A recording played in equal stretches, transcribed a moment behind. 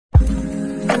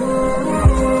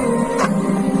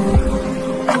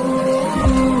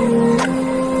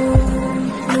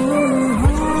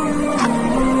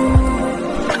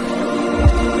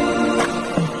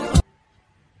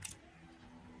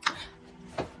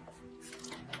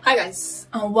Hi guys,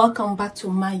 and welcome back to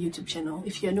my YouTube channel.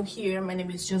 If you're new here, my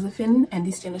name is Josephine and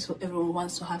this channel is for everyone who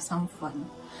wants to have some fun.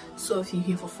 So if you're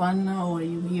here for fun or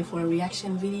you're here for a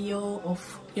reaction video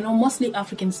of, mostly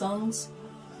African songs,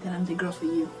 then I'm the girl for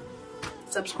you.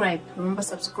 Subscribe,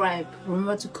 subscribe,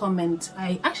 remember to comment.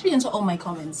 I actually answer all my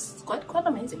comments. It's quite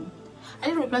amazing. I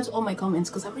didn't reply to all my comments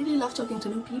because I really love talking to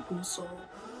new people, so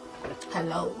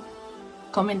hello.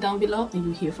 Comment down below and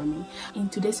you hear from me. In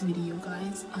today's video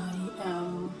guys, I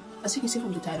am, as you can see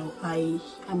from the title, I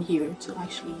am here to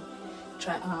actually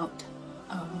try out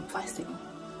fasting.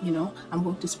 I'm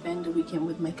going to spend the weekend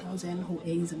with my cousin who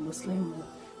is a Muslim,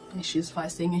 and she's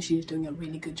fasting and she's doing a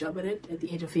really good job at it at the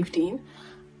age of 15.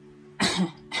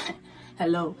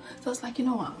 Hello. So I was like, you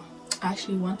know what, I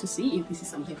actually want to see if this is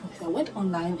something for me. So I went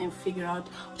online and figured out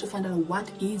to find out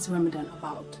what is Ramadan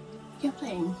about. Keep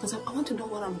playing because I want to know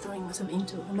what I'm throwing myself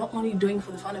into. I'm not only doing it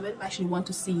for the fun of it, I actually want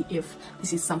to see if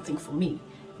this is something for me.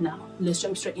 Now let's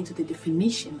jump straight into the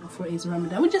definition of what is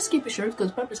Ramadan. We'll just keep it short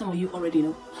because probably some of you already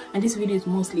know, and this video is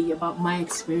mostly about my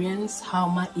experience. How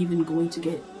am I even going to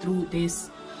get through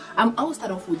this? I will start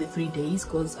off with the 3 days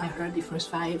because I heard the first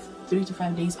 3 to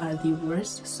 5 days are the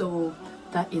worst, so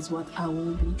that is what I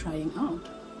will be trying out.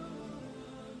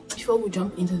 Before we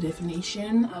jump into the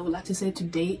definition, I would like to say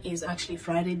today is actually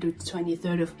Friday the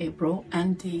 23rd of April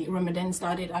and the Ramadan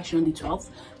started actually on the 12th,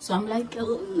 so I'm like a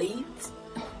little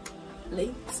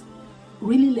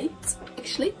really late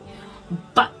actually,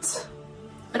 but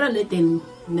better late than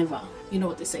never, you know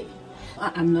what they say.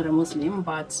 I'm not a Muslim,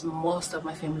 but most of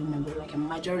my family members, like a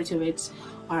majority of it,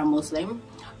 are Muslim.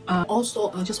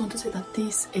 Also, I just want to say that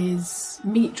this is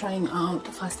me trying out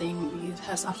fasting. It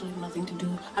has absolutely nothing to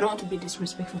do. I don't want to be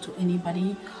disrespectful to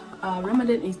anybody.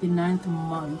 Ramadan is the 9th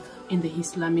month in the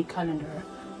Islamic calendar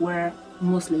where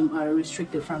Muslims are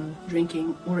restricted from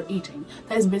drinking or eating.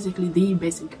 That is basically the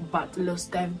basic, but let's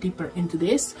dive deeper into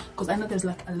this because I know there's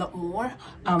like a lot more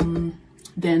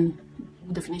than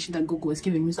definition that Google is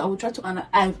giving me. So I will try to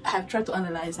I have tried to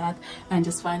analyze that and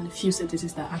just find a few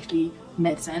sentences that actually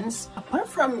made sense. Apart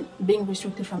from being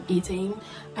restricted from eating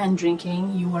and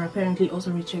drinking, you are apparently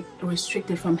also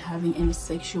restricted from having any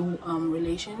sexual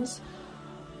relations.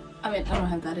 I mean, I don't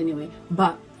have that anyway,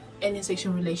 but any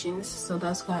sexual relations, so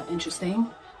that's quite interesting.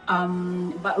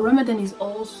 But Ramadan is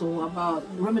also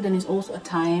a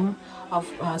time of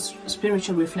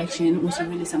spiritual reflection, which is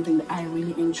really something that I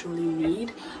really and truly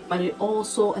need. But it's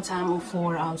also a time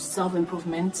for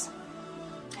self-improvement.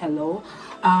 Hello.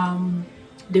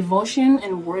 Devotion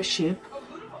and worship,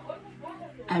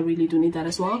 I really do need that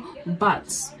as well.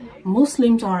 But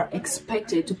Muslims are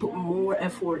expected to put more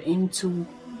effort into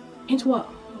what?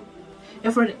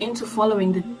 Effort into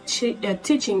following the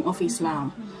teaching of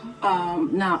Islam.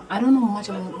 Now I don't know much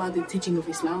about the teaching of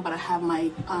Islam, but I have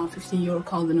my 15-year-old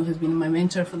cousin who has been my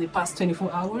mentor for the past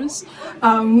 24 hours.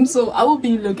 So I will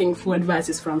be looking for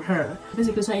advices from her.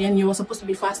 Basically saying you are supposed to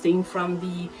be fasting from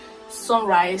the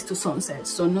sunrise to sunset,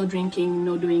 so no drinking,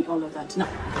 no doing all of that. Now,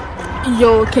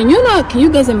 yo, can you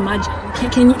guys imagine?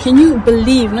 Can you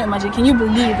believe? Not imagine. Can you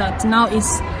believe that now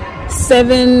it's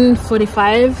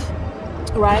 7:45?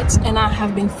 Right, and I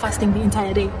have been fasting the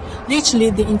entire day,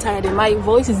 literally the entire day. My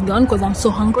voice is gone because I'm so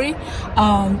hungry,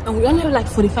 and we only have like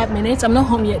 45 minutes. I'm not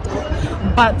home yet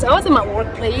though, but I was in my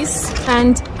workplace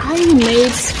and I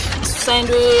made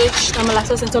sandwich. I'm a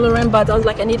lactose intolerant, but I was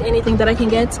like, I need anything that I can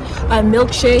get. A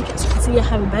milkshake, as you can see I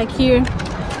have it back here,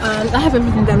 and I have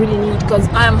everything that I really need because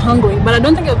I am hungry, but I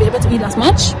don't think I'll be able to eat as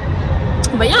much.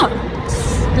 But yeah,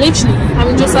 literally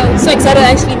I'm just so excited.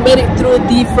 I actually made it through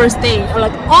the first day. I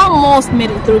like almost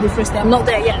made it through the first day. I'm not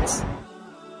there yet.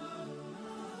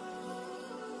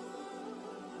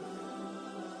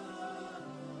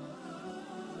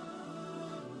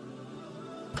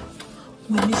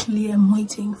 We literally am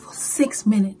waiting for 6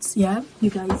 minutes. Yeah, you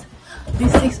guys,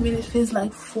 this 6 minutes feels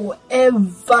like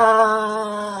forever,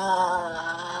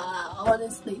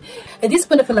 honestly. At this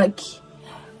point I feel like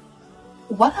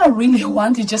what I really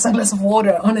want is just a glass of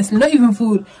water, honestly, not even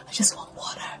food. I just want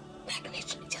water, like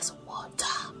literally just water.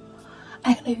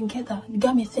 I can't even get that. It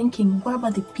got me thinking, what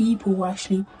about the people who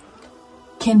actually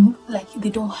they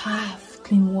don't have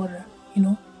clean water,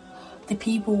 the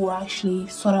people who actually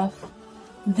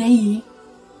they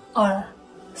are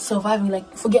surviving,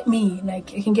 like forget me,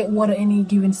 like I can get water any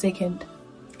given second,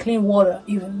 clean water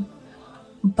even,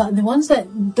 but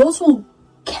those who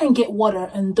can't get water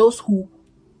and those who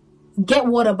get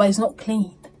water but it's not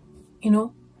clean,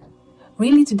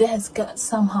 really today has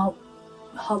somehow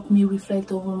helped me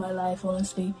reflect over my life,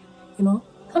 honestly.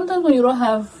 Sometimes when you don't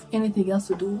have anything else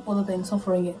to do other than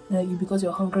suffering it because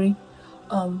you're hungry,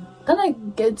 then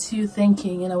it gets you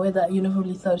thinking in a way that you never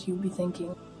really thought you'd be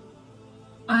thinking.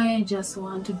 I just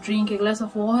want to drink a glass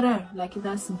of water. Like,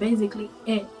 that's basically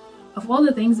it. Of all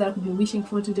the things that I could be wishing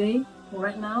for today,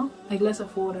 right now, a glass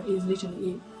of water is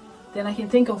literally it. Then I can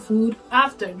think of food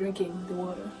after drinking the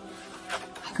water.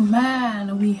 Like,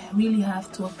 man, we really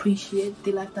have to appreciate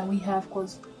the life that we have,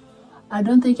 because I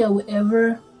don't think I will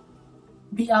ever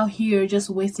be out here just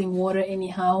wasting water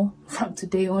anyhow from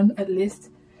today on, at least.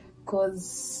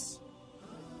 Because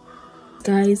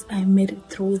guys, I made it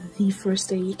through the first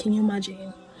day. Can you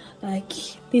imagine? Like,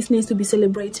 this needs to be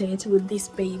celebrated with this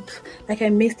babe. Like, I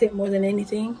missed it more than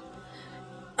anything.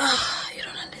 You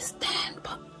don't understand,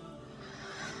 but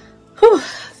whew,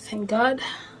 thank God.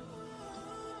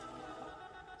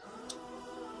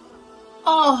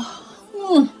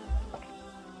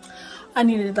 I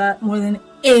needed that more than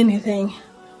anything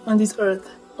on this earth.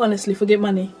 Honestly, forget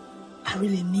money. I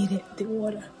really needed the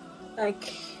water.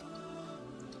 Like,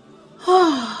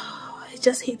 it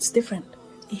just hits different.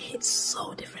 It hits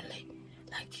so differently.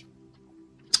 Like,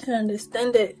 I don't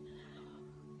understand it.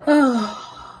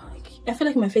 I feel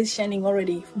like my face is shining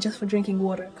already just for drinking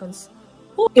water, because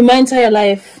in my entire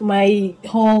life, my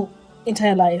whole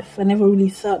entire life, I never really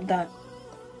thought of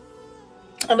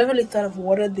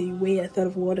water the way I thought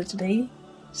of water today.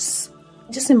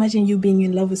 Just imagine you being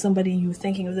in love with somebody and you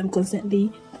thinking of them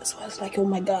constantly. That's why I was like, oh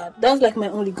my God, that was like my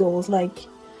only goal. Was like,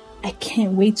 I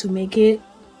can't wait to make it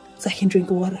so I can drink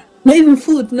water. Not even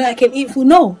food. No, I can eat food.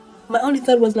 No, my only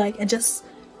thought was like,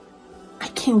 I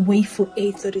can't wait for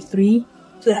 8:33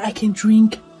 so that I can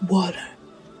drink water.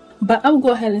 But I will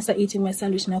go ahead and start eating my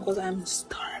sandwich now because I'm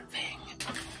starving.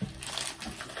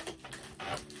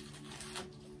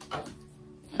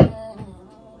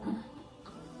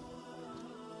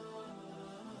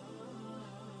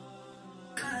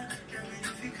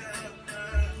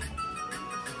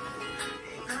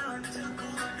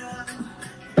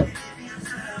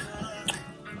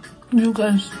 You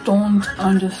guys don't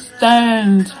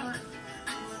understand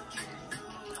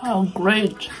how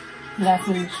great life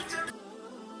is.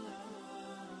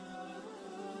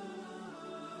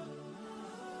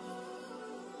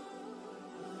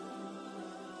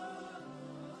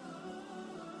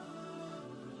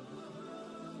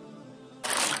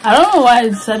 I don't know why I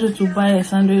decided to buy a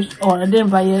sandwich, or I didn't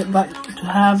buy it, but to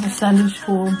have a sandwich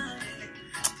for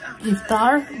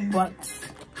iftar, but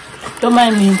don't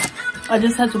mind me. I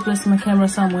just had to place my camera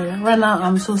somewhere. Right now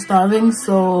I'm so starving,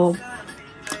 so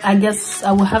I guess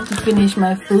I will have to finish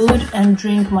my food and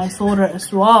drink my soda as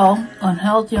well,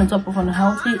 unhealthy on top of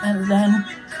unhealthy, and then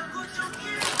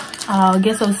I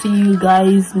guess I'll see you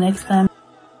guys next time.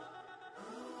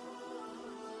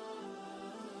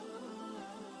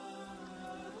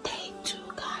 Day 2,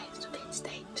 guys. Today's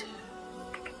day 2.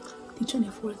 The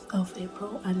 24th of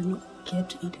April, I did not get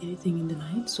to eat anything in the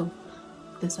night, so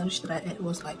the sandwich that I ate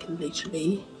was like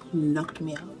literally knocked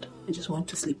me out. I just went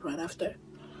to sleep right after.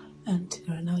 And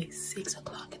right now it's 6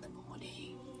 o'clock in the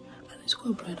morning. And it's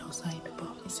quite bright outside,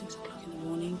 but it's 6 o'clock in the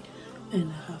morning.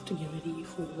 And I have to get ready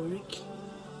for work.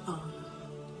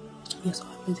 Yeah, so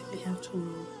I basically have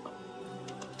to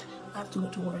go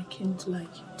to work into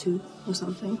like 2 or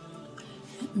something.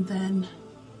 And then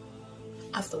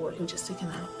after work we'll just take a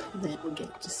nap. Then we'll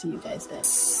get to see you guys there.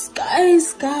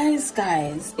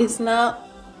 Guys, it's now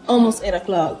almost 8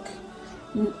 o'clock,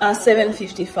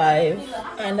 7:55,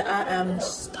 and I am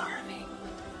starving.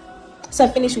 So I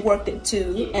finished work at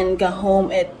 2 and got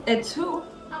home at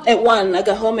 1. I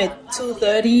got home at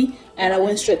 2:30 and I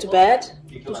went straight to bed.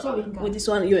 With this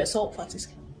one, you're salt factors.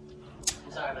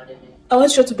 I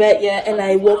went straight to bed, yeah, and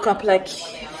I woke up like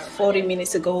 40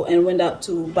 minutes ago and went out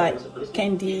to buy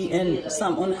candy and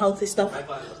some unhealthy stuff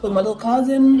with my little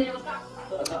cousin.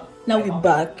 Now we're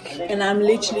back and I'm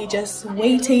literally just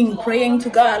waiting, praying to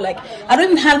God. Like, I don't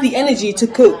even have the energy to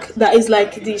cook. That is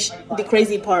like the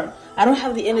crazy part. I don't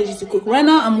have the energy to cook. Right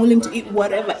now I'm willing to eat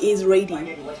whatever is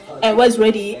ready. And what's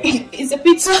ready is a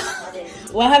pizza.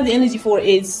 What I have the energy for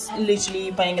is literally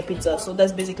buying a pizza. So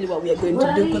that's basically what we are going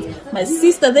to do. Because my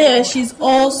sister there, she's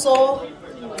also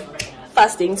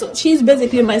fasting. So she's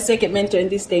basically my second mentor in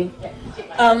this thing.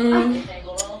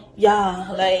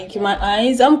 Yeah, like my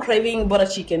eyes, I'm craving butter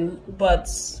chicken, but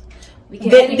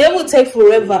they will take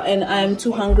forever and I'm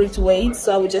too hungry to wait,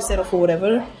 so I will just settle for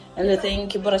whatever. And I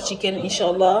think butter chicken,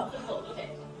 inshallah,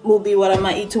 will be what I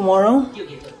might eat tomorrow,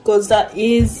 because that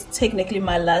is technically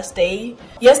my last day.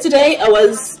 Yesterday I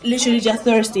was literally just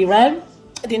thirsty, right,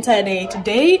 the entire day.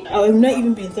 Today I have not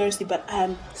even been thirsty, but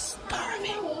I'm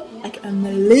starving. Like, I'm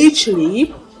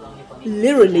literally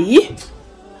ravenous.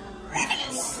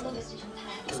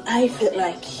 I feel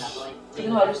like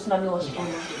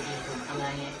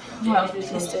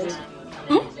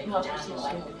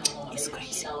It's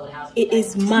crazy. It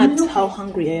is mad how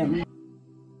hungry I am.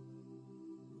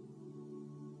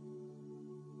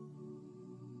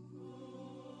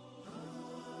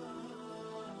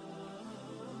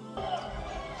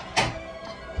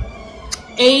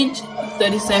 Age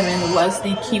 37 was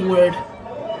the keyword.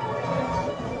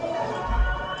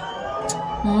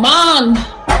 Man,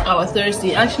 I was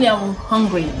thirsty. Actually, I'm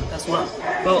hungry as well.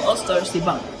 Well, I was thirsty,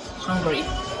 but hungry.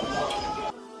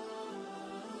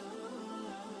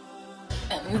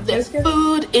 And the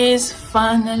food is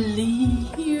finally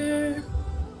here.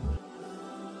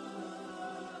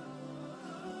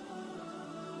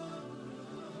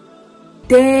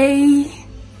 Day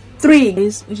 3,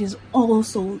 which is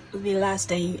also the last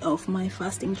day of my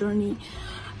fasting journey,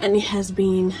 and it has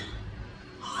been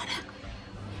hard.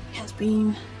 It has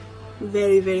been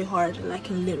very, very hard, like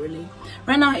literally.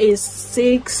 Right now is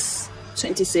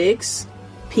 6:26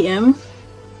 p.m.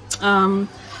 I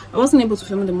wasn't able to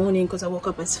film in the morning because I woke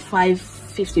up at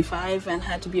 5:55 and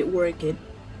had to be at work at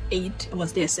 8. I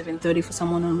was there at 7:30 for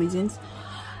some unknown reasons,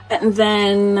 and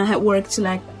then I had work till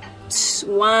like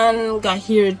 1, got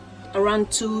here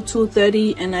around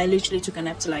 2:30, and I literally took a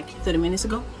nap till like 30 minutes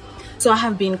ago. So I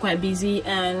have been quite busy,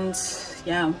 and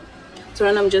yeah, so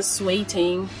right now I'm just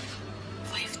waiting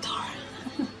for iftar.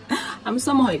 I'm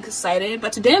somehow excited,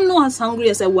 but today I'm not as hungry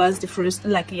as I was the first,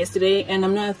 like yesterday, and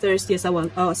I'm not as thirsty as I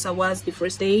was the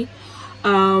first day.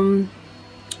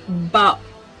 But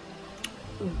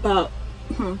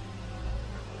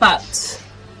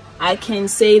I can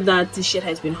say that this shit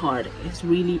has been hard. It's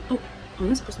really, oh, I'm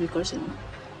not supposed to be cursing.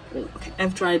 Okay,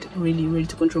 I've tried really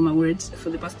to control my words for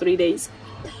the past 3 days,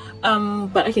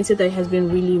 but I can say that it has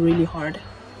been really hard.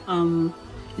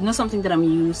 It's not something that I'm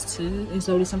used to. It's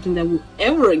not really something that I will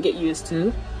ever get used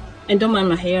to. And don't mind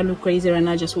my hair, I look crazy right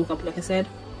now. I just woke up, like I said,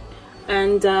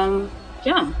 and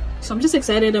yeah, so I'm just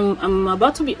excited. I'm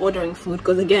about to be ordering food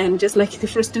because, again, just like the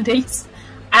first 2 days,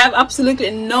 I have absolutely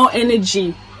no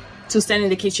energy to stand in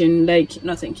the kitchen. Like,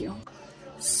 no thank you.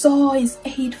 So it's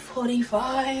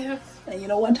 8:45, and you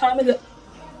know what time is it?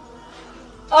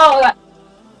 Oh,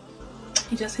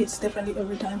 it just hits differently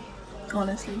every time,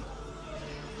 honestly.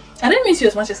 I didn't miss you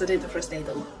as much as I did the first day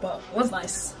though, but it was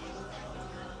nice.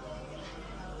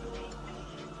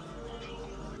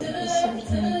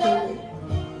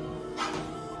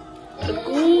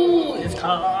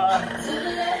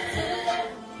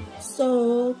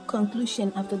 So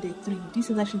conclusion after day 3. This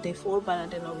is actually day 4, but I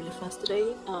did not really fast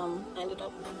today. I ended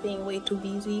up being way too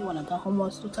busy. When I got home I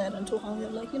was too tired and too hungry.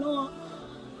 I'm like, you know what,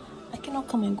 I cannot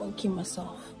come and go and kill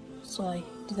myself. So I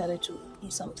decided to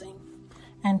eat something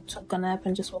and took a nap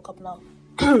and just woke up now.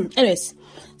 Anyways,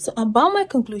 so about my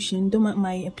conclusion, don't mind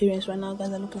my appearance right now,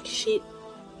 guys. I look like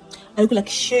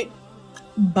shit.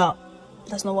 But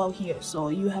that's not why we're here, so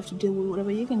you have to deal with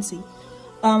whatever you can see.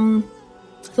 So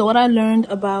what I learned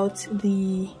about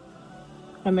the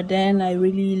Ramadan, I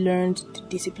really learned to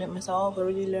discipline myself. I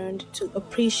really learned to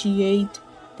appreciate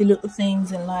the little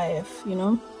things in life, you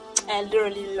know. I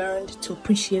literally learned to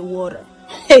appreciate water.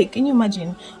 Hey, can you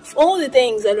imagine? Of all the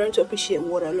things I learned to appreciate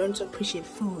water, I learned to appreciate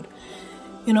food.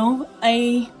 You know,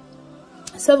 I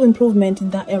self-improvement in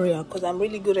that area because I'm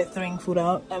really good at throwing food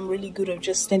out. I'm really good at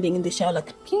just standing in the shower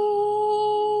like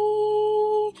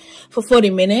for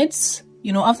 40 minutes.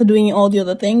 You know, after doing all the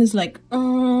other things, like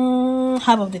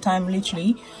half of the time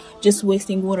literally just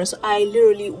wasting water. So I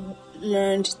literally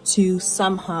learned to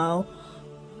somehow,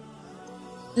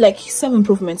 like,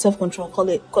 self-improvement, self-control, call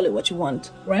it what you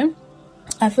want, right?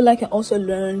 I feel like I also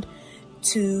learned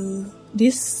to,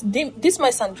 this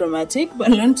might sound dramatic, but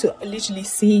I learned to literally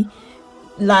see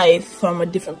life from a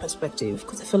different perspective,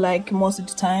 because I feel like most of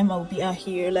the time I'll be out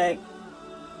here like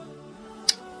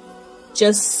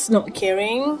just not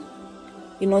caring,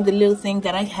 you know, the little thing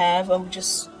that I have, I would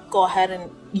just go ahead and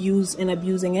use and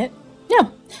abusing it. Yeah,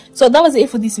 so that was it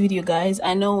for this video, guys.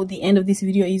 I know the end of this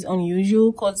video is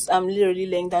unusual because I'm literally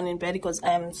laying down in bed because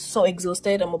I'm so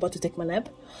exhausted. I'm about to take my nap,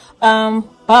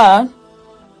 but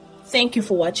thank you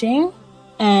for watching,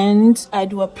 and I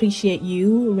do appreciate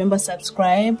you. Remember,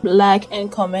 subscribe, like,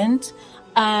 and comment,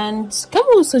 and come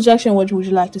up with a suggestion. What would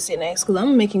you like to see next? Because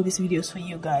I'm making these videos for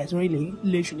you guys, really,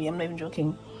 literally, I'm not even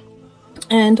joking.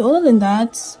 And other than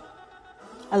that,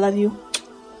 I love you.